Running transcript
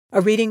A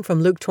reading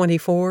from Luke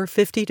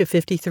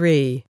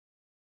 24:50-53.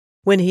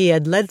 When he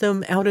had led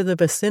them out of the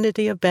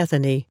vicinity of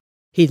Bethany,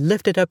 he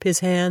lifted up his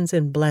hands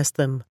and blessed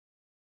them.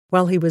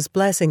 While he was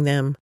blessing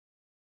them,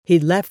 he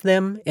left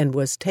them and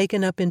was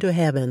taken up into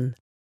heaven.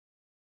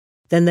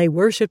 Then they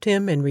worshipped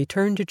him and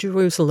returned to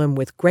Jerusalem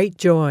with great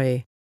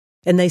joy,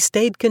 and they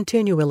stayed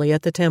continually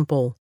at the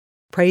temple,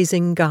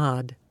 praising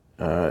God.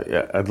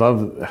 I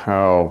love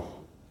how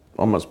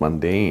almost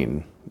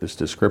mundane this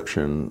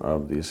description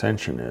of the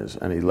ascension is.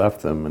 And he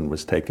left them and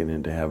was taken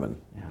into heaven.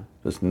 Yeah.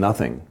 There's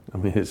nothing. I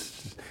mean,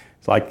 it's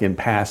like in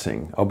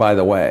passing. Oh, by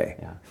the way.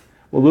 Yeah.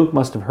 Well, Luke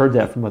must have heard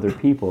that from other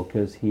people,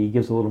 because he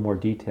gives a little more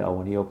detail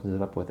when he opens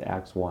it up with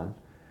Acts 1,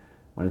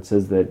 when it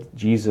says that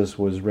Jesus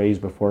was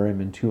raised before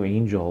him and two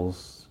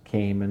angels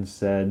came and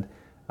said,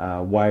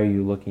 why are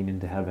you looking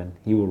into heaven?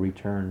 He will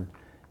return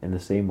in the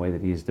same way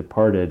that he's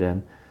departed.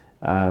 And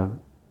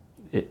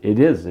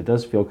it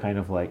does feel kind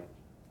of like,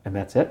 and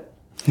that's it?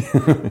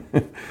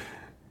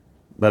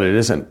 But it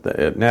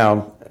isn't.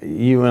 Now,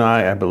 you and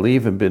I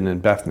believe, have been in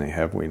Bethany,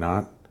 have we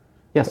not?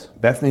 Yes.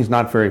 Bethany's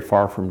not very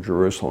far from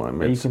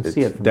Jerusalem. Yeah, you can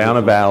see it from down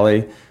Jerusalem. a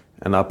valley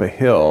and up a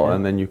hill, Yeah.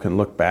 and then you can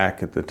look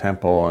back at the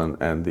temple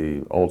and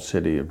the old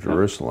city of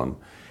Jerusalem.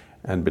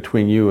 Yeah. And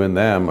between you and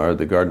them are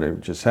the Garden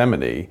of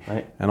Gethsemane,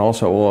 right, and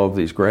also all of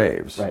these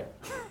graves. Right.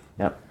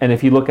 Yep. And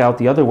if you look out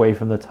the other way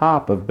from the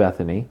top of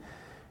Bethany,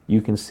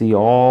 you can see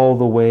all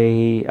the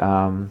way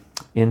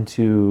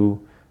into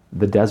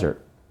the desert.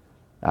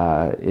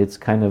 It's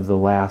kind of the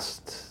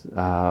last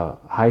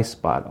high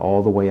spot,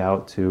 all the way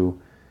out to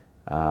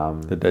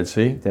the Dead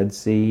Sea? Dead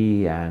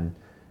Sea, and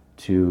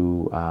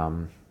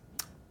to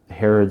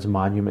Herod's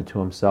monument to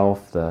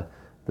himself, the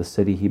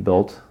city he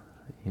built.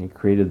 He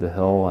created the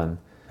hill.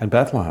 And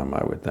Bethlehem,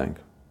 I would think.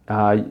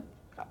 I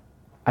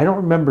don't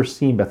remember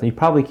seeing Bethany. You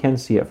probably can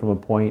see it from a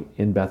point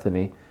in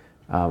Bethany.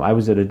 I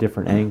was at a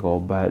different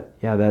angle, but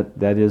yeah,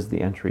 that is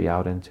the entry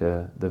out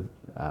into the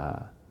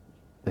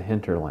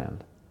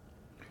hinterland.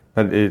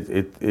 But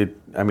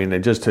I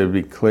mean, just to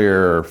be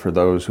clear for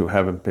those who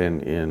haven't been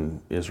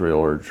in Israel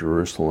or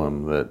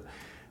Jerusalem, that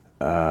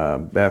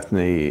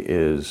Bethany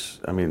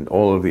is, I mean,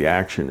 all of the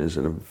action is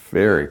in a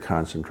very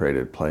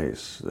concentrated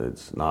place.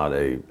 It's not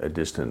a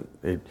distant,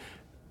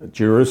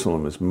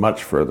 Jerusalem is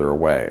much further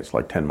away. It's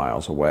like 10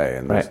 miles away,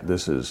 and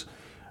this is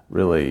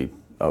really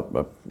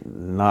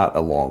not a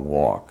long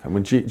walk. I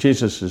mean,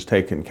 Jesus is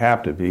taken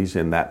captive. He's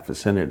in that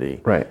vicinity,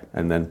 right,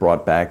 and then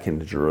brought back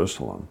into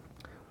Jerusalem.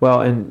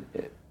 Well, and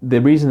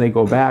the reason they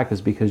go back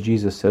is because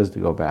Jesus says to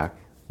go back.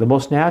 The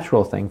most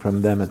natural thing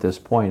from them at this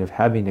point, of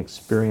having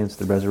experienced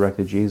the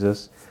resurrected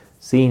Jesus,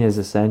 seeing his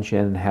ascension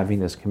and having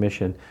this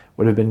commission,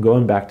 would have been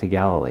going back to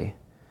Galilee.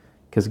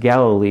 Because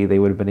Galilee, they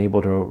would have been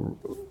able to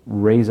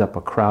raise up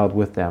a crowd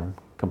with them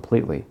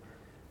completely.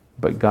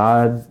 But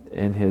God,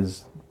 in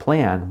his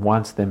plan,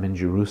 wants them in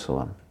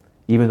Jerusalem,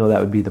 even though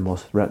that would be the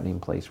most threatening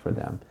place for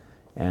them.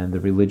 And the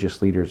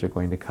religious leaders are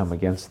going to come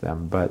against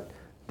them. But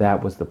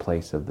that was the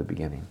place of the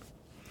beginning.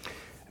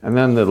 And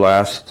then the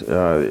last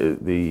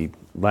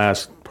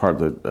part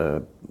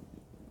that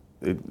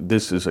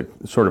this is a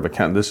sort of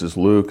account. This is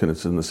Luke, and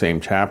it's in the same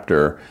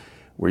chapter,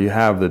 where you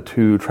have the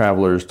two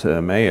travelers to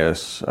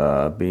Emmaus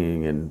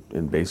being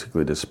in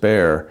basically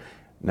despair.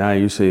 Now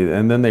you see,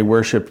 and then they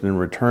worshipped and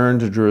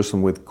returned to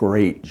Jerusalem with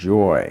great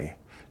joy.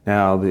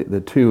 Now the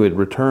two had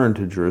returned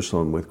to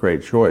Jerusalem with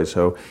great joy.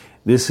 So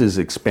this is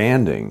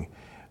expanding,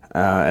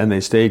 and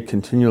they stayed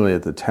continually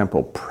at the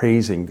temple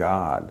praising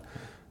God.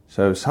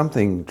 So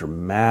something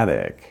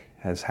dramatic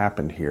has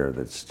happened here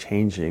that's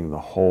changing the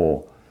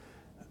whole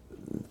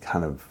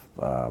kind of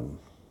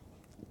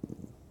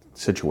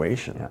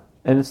situation. Yeah.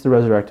 And it's the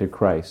resurrected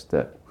Christ.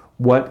 That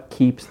what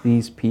keeps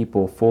these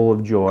people full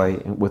of joy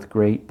with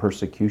great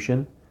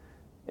persecution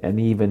and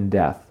even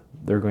death,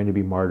 they're going to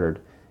be martyred.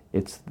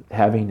 It's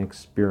having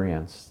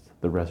experienced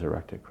the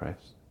resurrected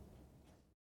Christ.